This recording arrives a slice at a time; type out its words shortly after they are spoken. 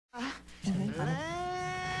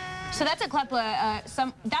So that's a clip,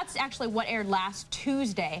 that's actually what aired last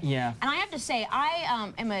Tuesday. Yeah. And I have to say,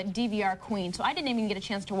 I am a DVR queen, so I didn't even get a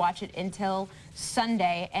chance to watch it until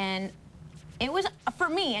Sunday. And it was, for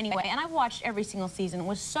me anyway, and I've watched every single season,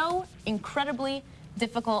 was so incredibly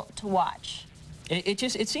difficult to watch.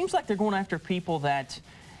 It seems like they're going after people that,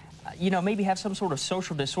 you know, maybe have some sort of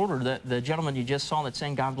social disorder. The gentleman you just saw that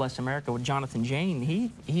sang "God Bless America" with Jonathan Jane,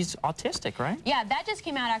 he's autistic, right? Yeah, that just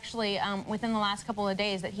came out actually within the last couple of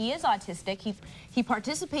days, that he is autistic. He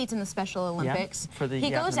participates in the Special Olympics. Yeah, for the,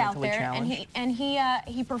 he goes the out there challenge. and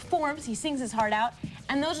he performs. He sings his heart out,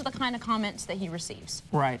 and those are the kind of comments that he receives.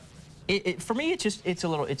 Right. For me,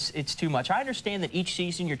 it's too much. I understand that each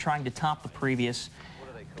season you're trying to top the previous.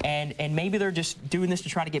 And maybe they're just doing this to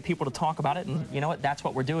try to get people to talk about it, and you know what, that's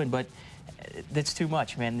what we're doing, but that's too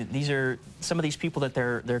much, man. These are, some of these people that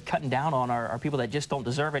they're cutting down on are people that just don't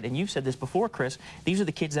deserve it, and you've said this before, Chris, these are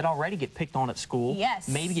the kids that already get picked on at school, yes,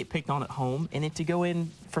 maybe get picked on at home, and then to go in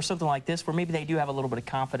for something like this where maybe they do have a little bit of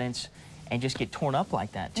confidence and just get torn up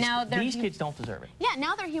like that. These kids don't deserve it. Yeah,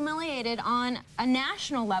 now they're humiliated on a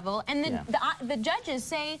national level, and then the judges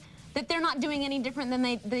say that they're not doing any different than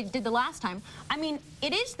they did the last time. I mean,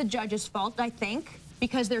 it is the judge's fault, I think,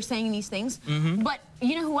 because they're saying these things. But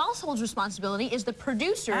you know who else holds responsibility is the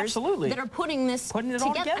producers that are putting this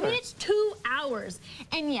together. I mean, it's 2 hours.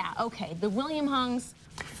 And yeah, okay, the William Hungs,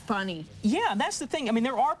 funny. Yeah, that's the thing. I mean,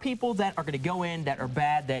 there are people that are going to go in that are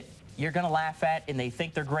bad, that you're going to laugh at and they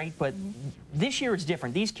think they're great, but this year it's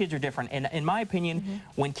different. These kids are different. And in my opinion,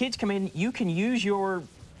 when kids come in, you can use your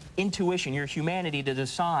intuition, your humanity to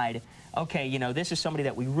decide, okay, you know, this is somebody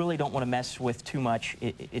that we really don't want to mess with too much.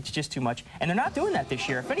 It's just too much. And they're not doing that this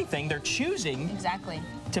year. If anything, they're choosing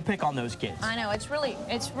to pick on those kids. I know, it's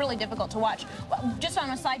really difficult to watch. Just on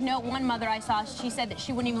a side note, one mother I saw, she said that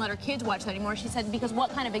she wouldn't even let her kids watch that anymore. She said, because what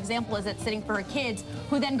kind of example is it setting for her kids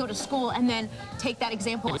who then go to school and then take that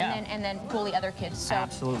example and then bully other kids? So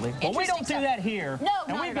absolutely. Well, we don't do that here. No,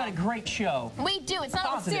 and we've got a great show. We do. It's not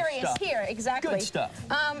all serious here. Exactly. Good stuff.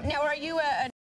 Now, are you a